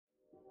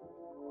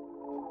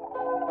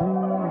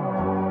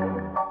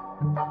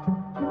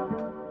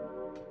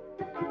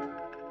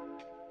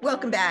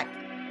welcome back.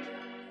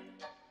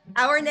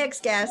 Our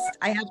next guest,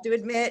 I have to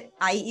admit,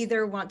 I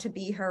either want to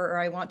be her or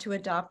I want to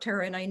adopt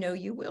her, and I know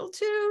you will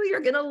too.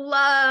 You're gonna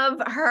love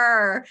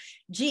her.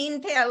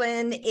 Jean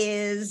Peelen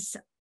is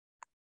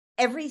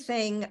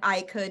everything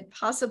I could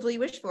possibly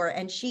wish for,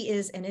 and she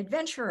is an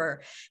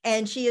adventurer,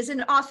 and she is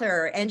an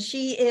author, and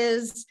she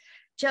is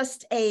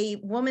just a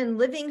woman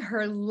living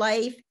her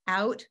life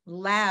out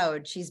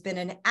loud. She's been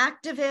an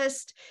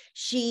activist.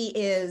 She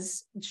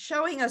is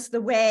showing us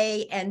the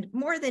way, and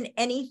more than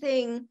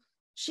anything,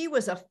 she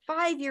was a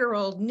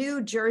 5-year-old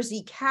New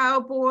Jersey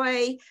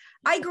cowboy.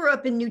 I grew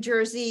up in New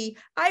Jersey.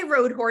 I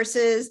rode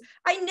horses.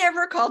 I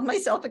never called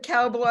myself a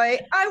cowboy.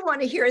 I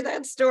want to hear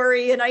that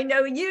story, and I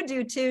know you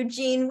do too.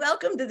 Jean,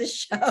 welcome to the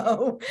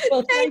show.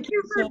 Well, Thank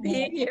you so for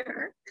being much.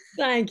 here.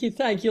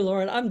 Thank you,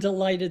 Lauren. I'm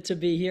delighted to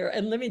be here.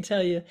 And let me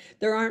tell you,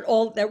 there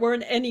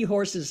weren't any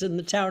horses in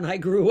the town I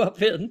grew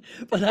up in,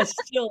 but I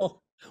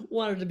still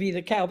wanted to be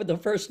the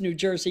first New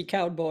Jersey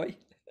cowboy.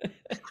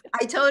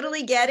 I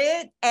totally get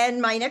it.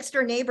 And my next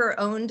door neighbor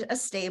owned a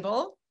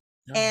stable.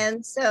 Oh,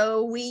 And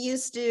so we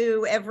used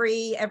to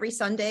every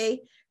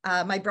Sunday,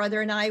 my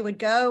brother and I would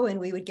go and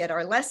we would get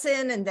our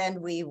lesson, and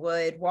then we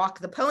would walk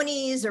the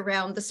ponies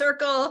around the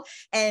circle,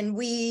 and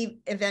we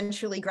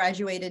eventually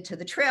graduated to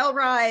the trail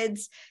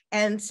rides.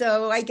 And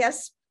so I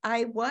guess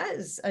I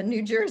was a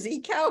New Jersey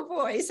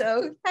cowboy.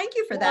 So thank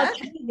you for well, I'll that.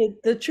 tell you,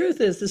 the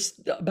truth is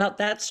this about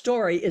that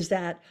story is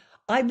that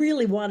I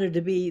really wanted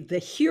to be the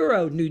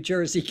hero New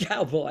Jersey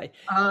cowboy.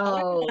 I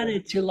Oh,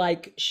 wanted to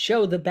like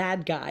show the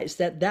bad guys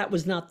that that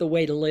was not the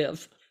way to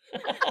live.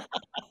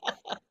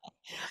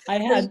 I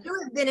so had you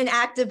have been an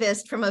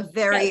activist from a Yes,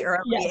 very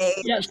early yes,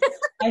 age. yes.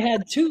 I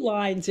had two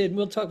lines in,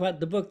 we'll talk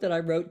about the book that I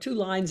wrote, two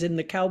lines in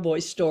the cowboy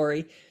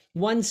story.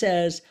 One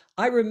says,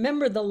 I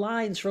remember the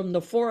lines from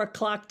the 4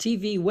 o'clock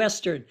TV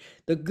Western.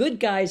 The good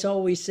guys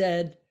always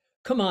said,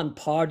 come on,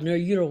 partner,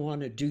 you don't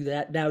want to do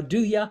that now,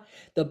 do ya?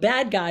 The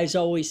bad guys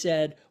always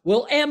said,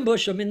 we'll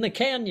ambush them in the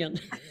canyon.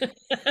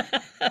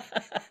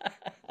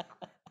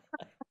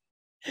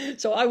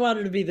 So I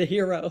wanted to be the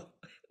hero.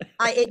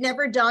 It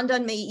never dawned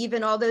on me,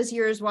 even all those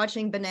years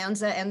watching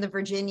Bonanza and the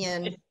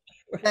Virginian,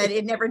 that Right.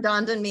 it never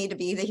dawned on me to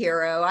be the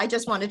hero. I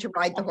just wanted to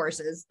ride the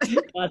horses.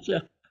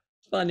 Gotcha.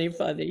 Funny,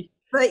 funny.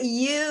 But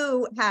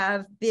you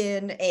have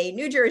been a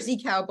New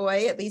Jersey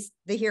cowboy, at least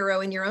the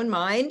hero in your own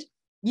mind.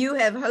 You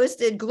have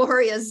hosted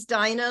Gloria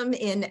Steinem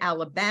in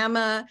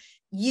Alabama.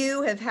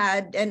 You have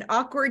had an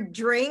awkward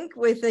drink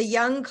with a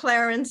young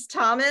Clarence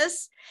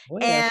Thomas. Oh,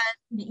 yes.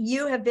 And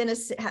you have been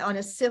on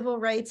a civil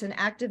rights and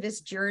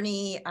activist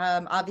journey,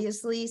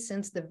 obviously,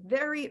 since the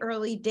very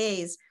early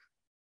days.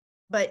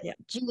 But Yeah,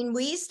 Jean,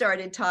 we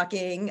started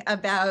talking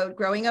about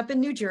growing up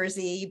in New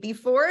Jersey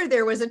before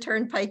there was a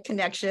turnpike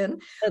connection,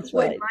 that's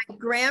when right. my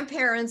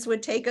grandparents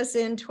would take us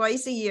in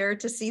twice a year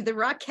to see the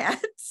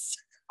Rockettes.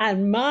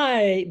 And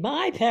my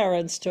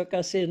parents took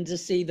us in to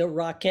see the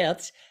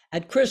Rockettes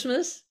at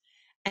Christmas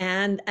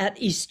and at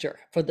Easter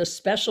for the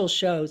special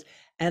shows.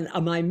 And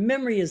my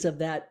memory is of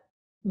that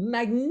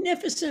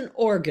magnificent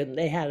organ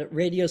they had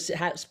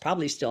at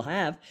probably still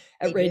have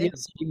They at Radio did.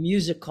 City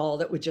Music Hall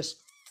that would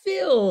just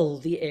fill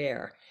the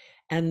air.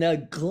 And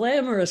the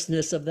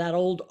glamorousness of that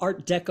old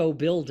Art Deco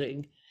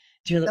building,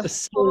 that The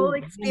was whole so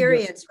vibrant.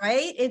 experience,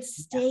 right? It Yeah.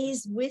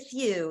 stays with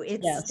you.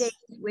 It stays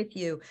Yes. with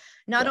you.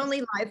 Not Yes.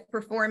 only live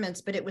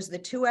performance, but it was the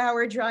 2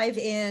 hour drive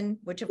in,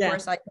 which of Yeah.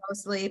 course I fell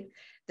asleep,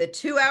 the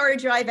 2 hour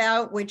drive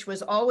out, which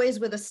was always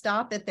with a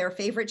stop at their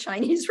favorite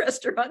Chinese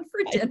restaurant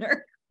for Right.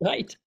 dinner.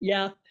 Right.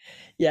 Yeah.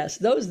 Yes.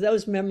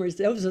 Those memories,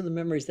 those are the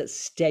memories that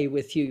stay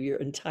with you your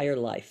entire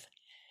life.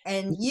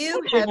 And you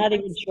Sometimes you're have, not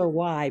even sure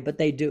why, but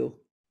they do.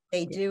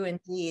 they Yeah. do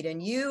indeed.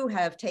 And you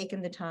have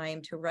taken the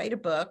time to write a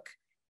book,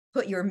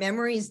 put your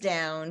memories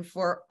down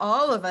for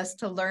all of us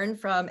to learn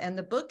from. And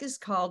the book is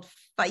called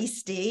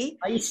Feisty.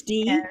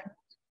 Feisty,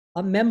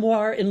 a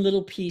memoir in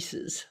little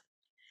pieces.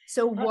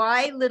 So Uh,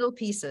 why little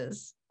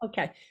pieces?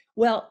 Okay.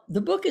 Well,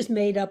 the book is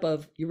made up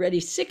of, you ready,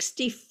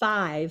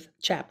 65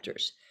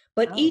 chapters,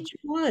 but Oh, each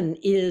one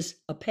is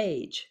a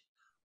page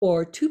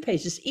or 2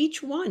 pages.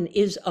 Each one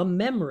is a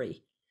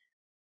memory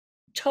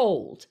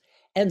told.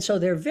 And so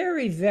they're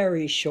very,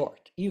 very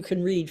short. You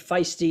can read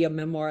Feisty, a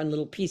memoir in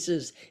little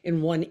pieces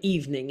in one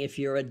evening if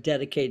you're a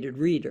dedicated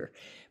reader.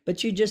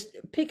 But you just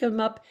pick them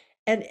up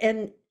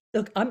and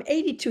look, I'm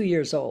 82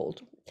 years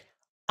old.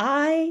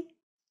 I,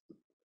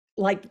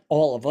 like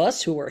all of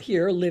us who are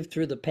here, lived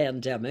through the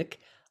pandemic.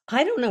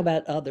 I don't know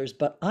about others,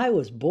 but I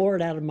was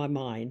bored out of my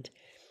mind.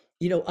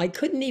 I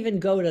couldn't even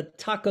go to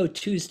Taco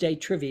Tuesday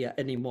trivia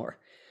anymore,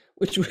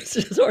 which was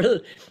sort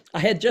of, I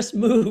had just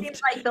seems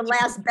moved. like the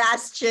last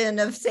bastion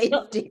of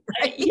safety,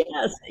 right?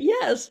 Yes,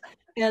 yes.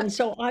 And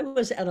so I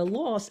was at a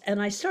loss,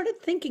 and I started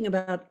thinking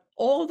about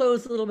all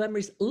those little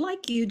memories,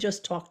 like you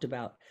just talked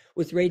about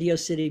with Radio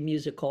City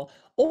Music Hall,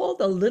 all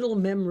the little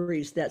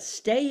memories that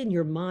stay in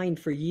your mind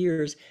for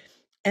years.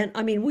 And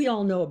I mean, we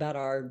all know about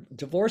our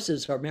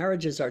divorces, our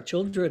marriages, our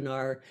children,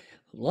 our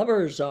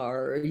lovers,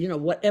 our,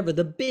 whatever,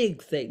 the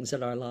big things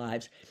in our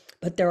lives.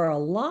 But there are a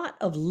lot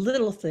of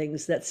little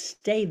things that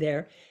stay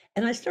there.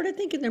 And I started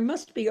thinking there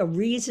must be a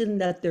reason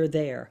that they're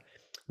there.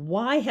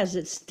 Why has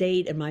it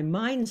stayed in my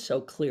mind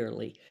so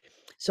clearly?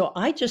 So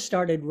I just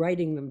started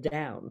writing them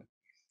down.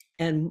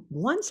 And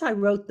once I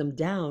wrote them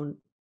down,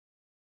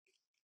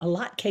 a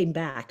lot came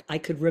back. I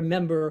could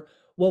remember,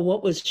 well,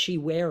 what was she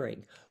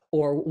wearing?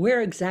 Or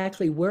where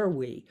exactly were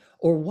we?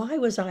 Or why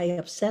was I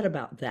upset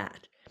about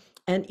that?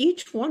 And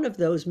each one of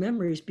those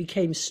memories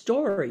became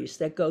stories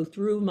that go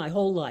through my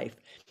whole life,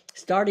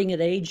 starting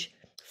at age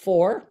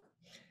 4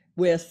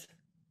 with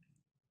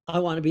I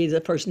want to be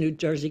the first New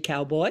Jersey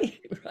cowboy,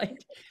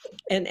 right?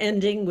 And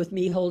ending with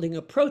me holding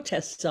a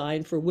protest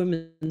sign for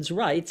women's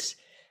rights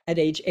at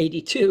age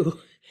 82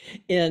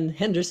 in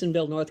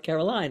Hendersonville, North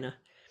Carolina.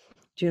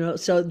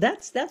 So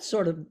that's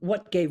sort of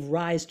what gave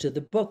rise to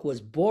the book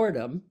was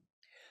boredom.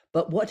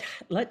 But what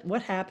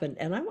happened,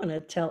 and I want to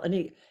tell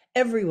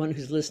everyone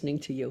who's listening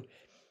to you,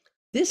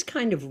 this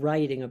kind of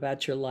writing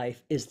about your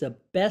life is the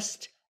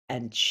best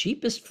and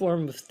cheapest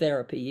form of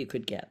therapy you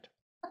could get.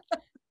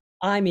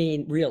 I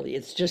mean, really,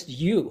 it's just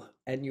you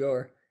and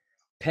your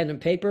pen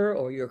and paper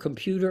or your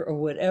computer or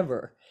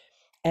whatever.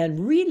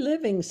 And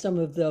reliving some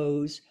of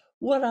those,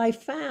 what I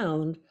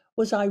found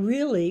was I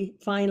really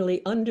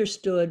finally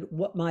understood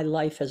what my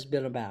life has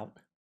been about.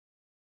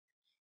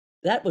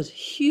 That was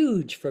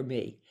huge for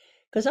me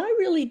because I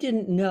really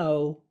didn't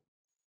know,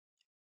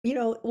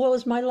 what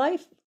was my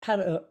life?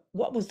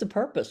 What was the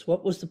purpose?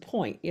 What was the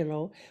point?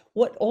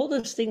 What all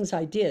those things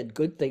I did,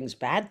 good things,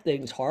 bad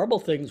things, horrible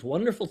things,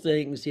 wonderful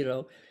things,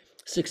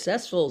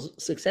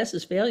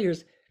 successes,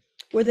 failures,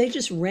 were they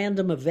just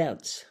random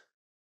events?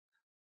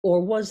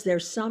 Or was there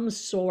some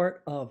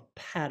sort of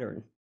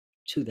pattern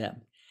to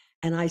them?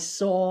 And I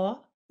saw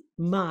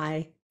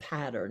my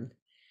pattern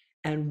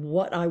and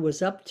what I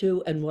was up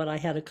to and what I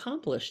had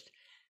accomplished.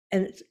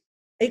 And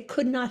it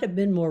could not have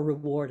been more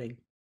rewarding.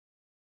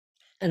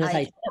 And as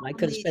I said, I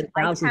could have spent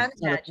I thousands can't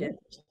on it. imagine.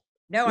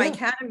 No, I Yeah.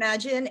 can't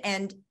imagine.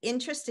 And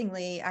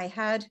interestingly, I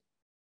had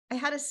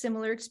a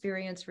similar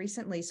experience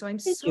recently. So I'm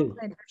Did so you?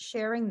 glad you're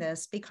sharing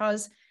this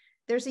because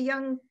there's a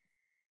young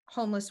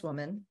homeless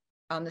woman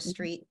on the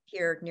street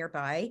here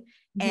nearby.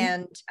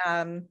 Mhm.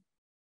 And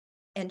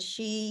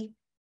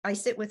I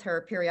sit with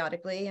her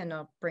periodically and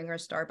I'll bring her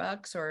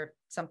Starbucks or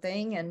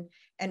something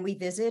and we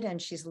visit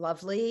and she's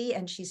lovely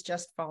and she's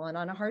just fallen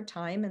on a hard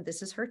time and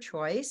this is her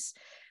choice.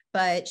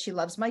 But she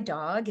loves my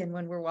dog. And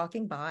when we're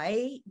walking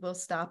by, we'll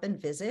stop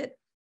and visit.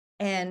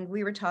 And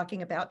we were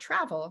talking about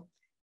travel.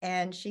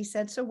 And she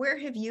said, "So where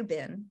have you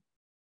been?"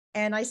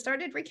 And I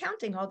started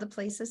recounting all the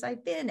places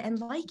I've been. And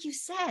like you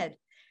said,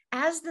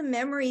 as the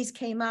memories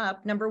came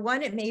up, number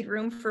one, it made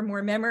room for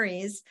more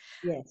memories.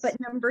 Yes. But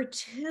number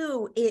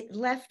two, it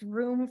left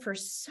room for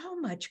so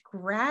much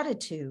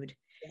gratitude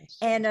Yes.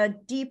 and a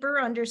deeper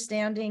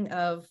understanding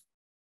of,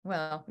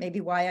 well,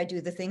 maybe why I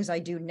do the things I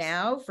do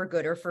now, for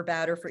good or for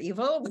bad or for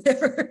evil,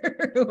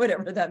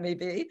 whatever that may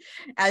be,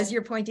 as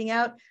you're pointing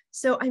out.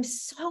 So I'm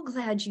so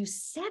glad you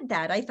said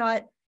that. I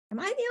thought, am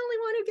I the only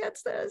one who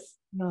gets this?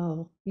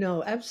 No,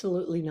 no,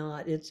 absolutely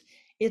not. It's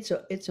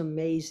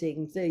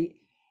amazing. The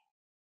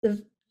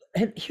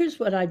and here's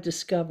what I've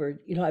discovered.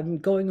 I've been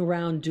going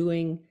around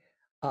doing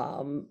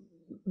um,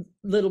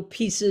 little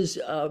pieces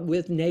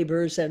with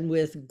neighbors and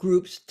with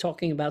groups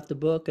talking about the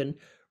book and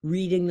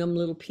reading them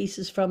little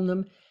pieces from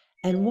them.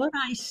 And what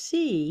I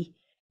see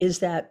is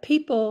that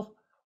people,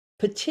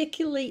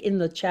 particularly in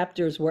the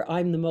chapters where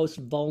I'm the most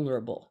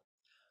vulnerable,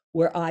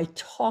 where I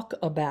talk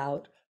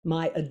about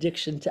my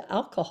addiction to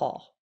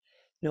alcohol,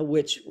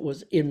 which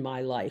was in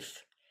my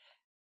life,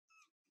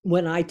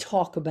 when I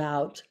talk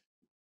about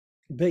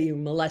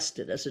being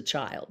molested as a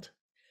child,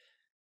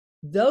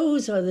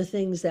 those are the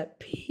things that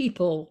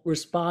people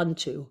respond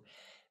to.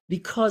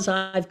 Because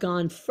I've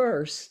gone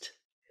first,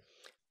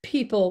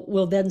 people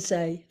will then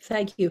say,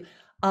 thank you.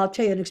 I'll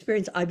tell you an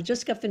experience. I've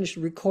just got finished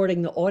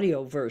recording the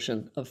audio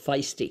version of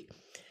Feisty.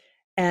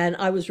 And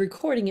I was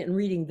recording it and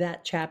reading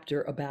that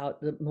chapter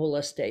about the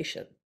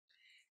molestation.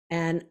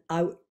 And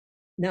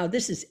now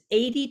this is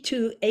 80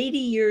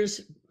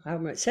 years,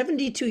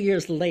 72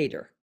 years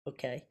later.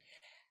 Okay.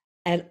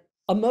 And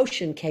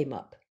emotion came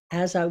up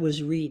as I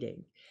was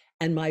reading,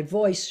 and my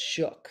voice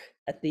shook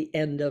at the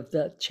end of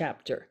the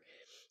chapter.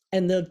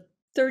 And the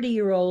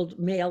 30-year-old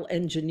male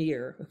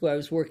engineer who I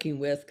was working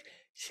with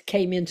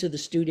came into the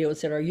studio and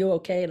said, "Are you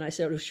okay?" And I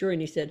said, "Oh, sure."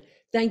 And he said,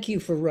 "Thank you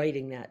for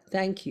writing that.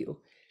 Thank you."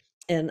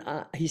 And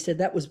he said,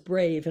 "That was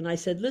brave." And I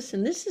said,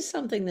 "Listen, this is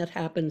something that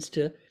happens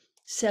to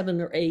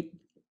 7 or 8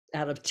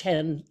 out of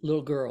 10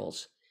 little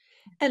girls.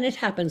 And it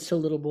happens to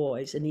little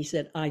boys." And he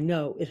said, "I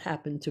know it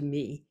happened to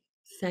me.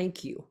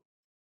 Thank you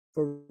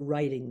for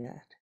writing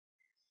that."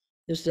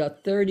 This is a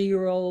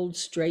 30-year-old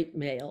straight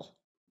male,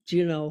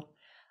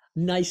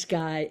 nice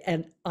guy.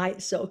 And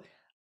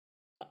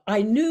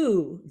I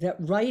knew that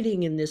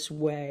writing in this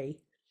way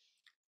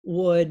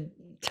would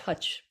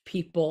touch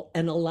people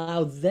and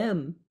allow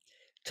them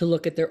to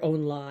look at their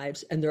own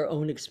lives and their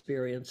own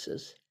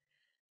experiences,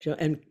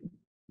 and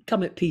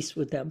come at peace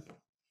with them.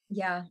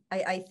 Yeah,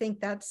 I think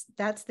that's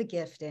the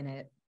gift in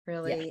it,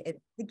 really. It's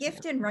the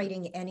gift in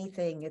writing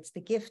anything. It's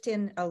the gift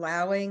in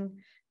allowing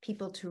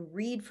people to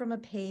read from a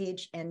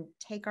page and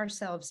take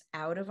ourselves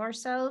out of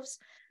ourselves.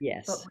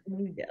 Yes. But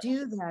when you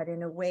do that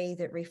in a way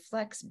that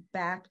reflects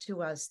back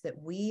to us that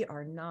we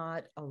are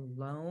not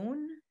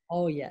alone.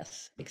 Oh,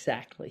 yes,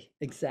 exactly.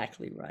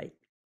 Exactly right.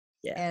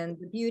 Yeah. And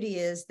the beauty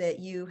is that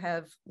you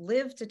have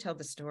lived to tell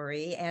the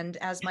story. And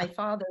as my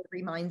father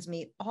reminds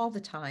me all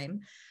the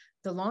time,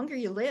 the longer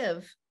you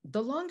live,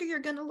 the longer you're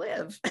going to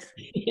live.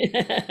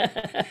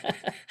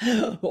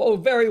 Oh,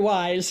 very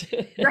wise.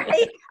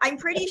 Right? I'm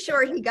pretty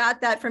sure he got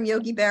that from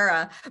Yogi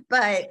Berra,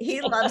 but he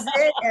loves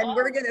it. And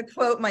we're going to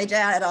quote my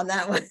dad on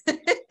that one.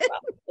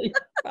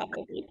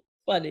 Probably.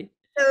 Funny.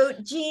 So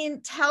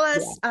Jean, tell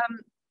us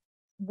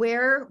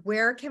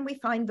where can we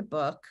find the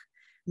book?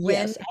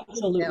 Yes,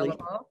 absolutely.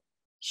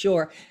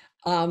 Sure.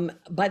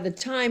 By the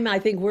time I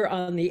think we're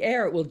on the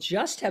air, it will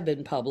just have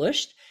been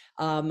published.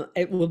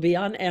 It will be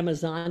on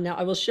Amazon. Now,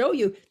 I will show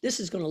you,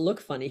 this is going to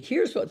look funny.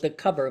 Here's what the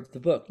cover of the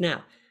book.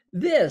 Now,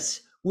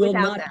 this will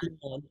not be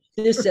on.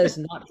 This says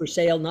not for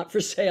sale, not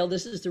for sale.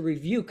 This is the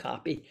review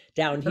copy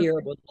down here.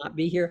 It will not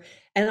be here.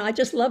 And I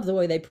just love the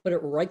way they put it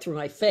right through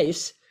my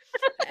face.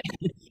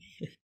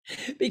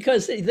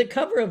 Because the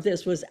cover of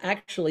this was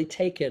actually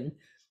taken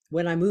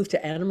when I moved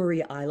to Anna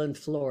Maria Island,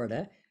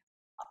 Florida.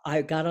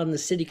 I got on the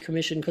city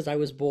commission because I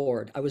was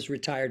bored. I was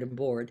retired and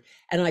bored.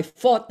 And I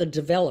fought the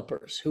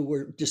developers who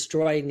were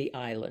destroying the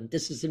island.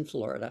 This is in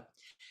Florida.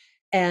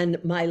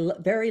 And my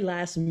very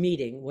last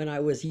meeting, when I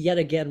was yet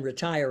again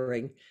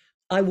retiring,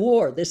 I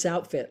wore this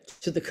outfit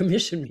to the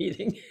commission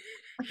meeting,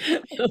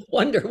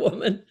 Wonder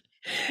Woman.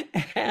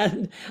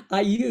 And I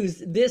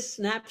used this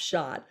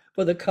snapshot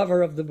for the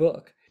cover of the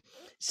book.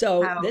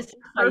 So this is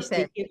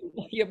Feisty.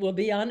 It will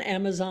be on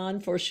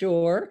Amazon for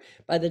sure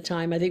by the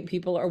time I think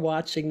people are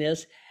watching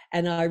this.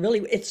 And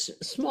it's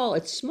small.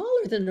 It's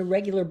smaller than a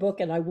regular book.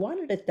 And I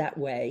wanted it that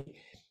way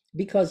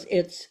because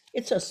it's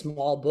a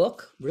small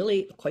book,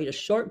 really quite a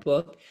short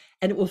book,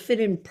 and it will fit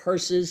in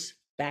purses,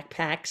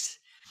 backpacks,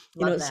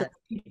 so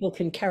people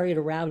can carry it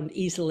around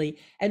easily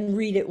and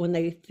read it when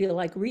they feel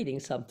like reading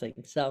something.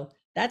 So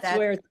that's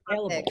where it's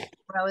available.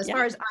 Well, as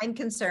far as I'm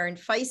concerned,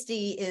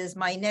 Feisty is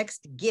my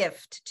next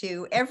gift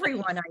to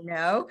everyone I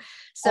know.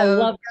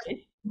 So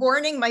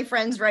warning my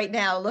friends right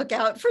now, look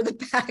out for the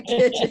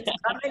package. It's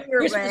coming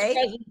your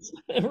way.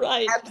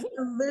 Right.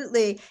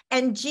 Absolutely.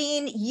 And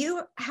Jean,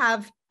 you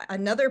have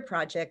another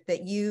project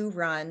that you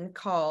run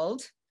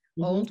called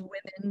Old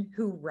Women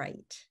Who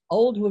Write.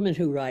 Old Women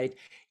Who Write.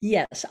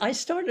 Yes, I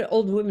started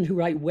Old Women Who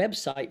Write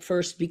website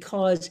first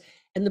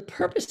and the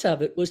purpose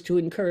of it was to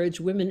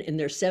encourage women in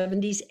their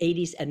 70s,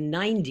 80s, and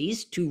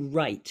 90s to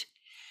write.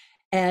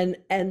 And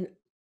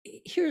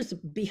here's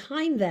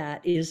behind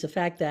that is the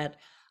fact that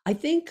I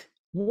think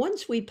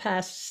once we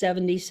pass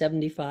 70,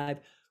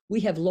 75,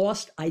 we have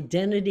lost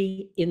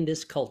identity in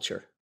this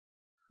culture.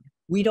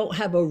 We don't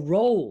have a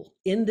role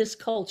in this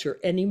culture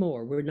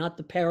anymore. We're not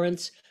the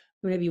parents.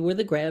 Maybe we're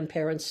the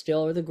grandparents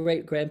still or the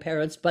great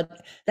grandparents,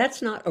 but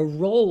that's not a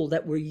role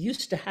that we're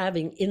used to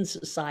having in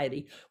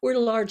society. We're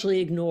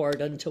largely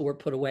ignored until we're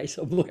put away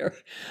somewhere.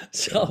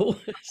 So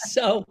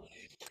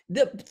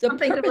the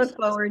something to look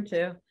forward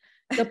to.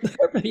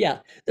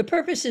 The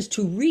purpose is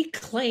to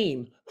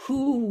reclaim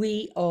who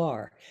we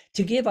are,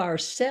 to give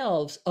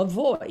ourselves a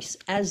voice,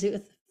 as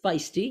with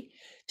Feisty,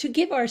 to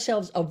give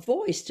ourselves a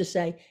voice to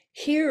say,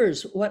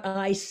 here's what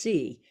I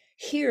see.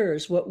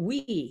 Here's what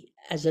we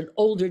as an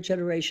older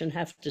generation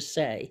have to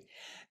say.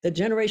 The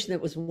generation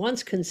that was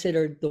once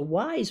considered the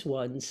wise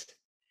ones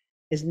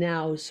is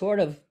now sort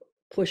of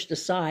pushed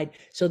aside.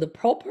 So the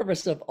whole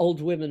purpose of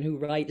Old Women Who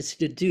Write is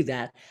to do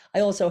that. I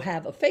also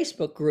have a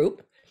Facebook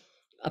group,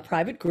 a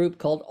private group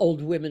called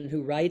Old Women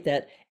Who Write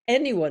that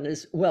anyone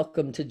is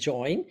welcome to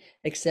join,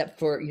 except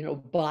for,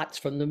 bots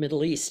from the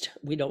Middle East.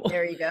 We don't.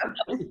 There you go.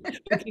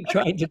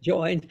 Trying to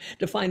join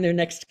to find their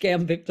next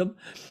scam victim.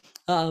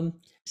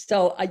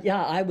 So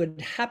I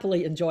would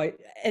happily enjoy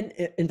and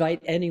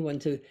invite anyone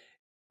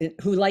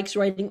who likes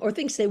writing or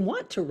thinks they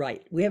want to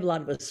write. We have a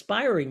lot of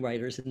aspiring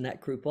writers in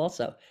that group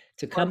also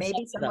to come. Or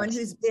maybe someone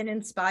who's been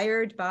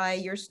inspired by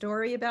your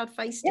story about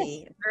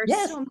Feisty. There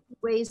are so many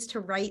ways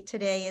to write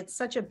today. It's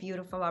such a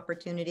beautiful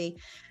opportunity.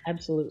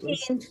 Absolutely.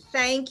 And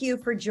thank you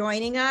for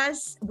joining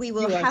us. We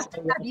will have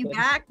to have you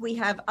back. We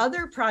have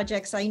other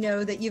projects I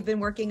know that you've been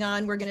working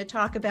on. We're going to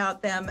talk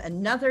about them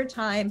another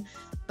time.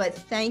 But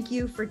thank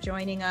you for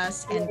joining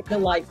us. And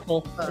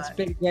delightful. It's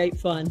been great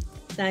fun.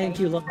 Thank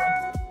you,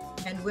 Laura.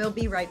 And we'll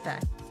be right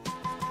back.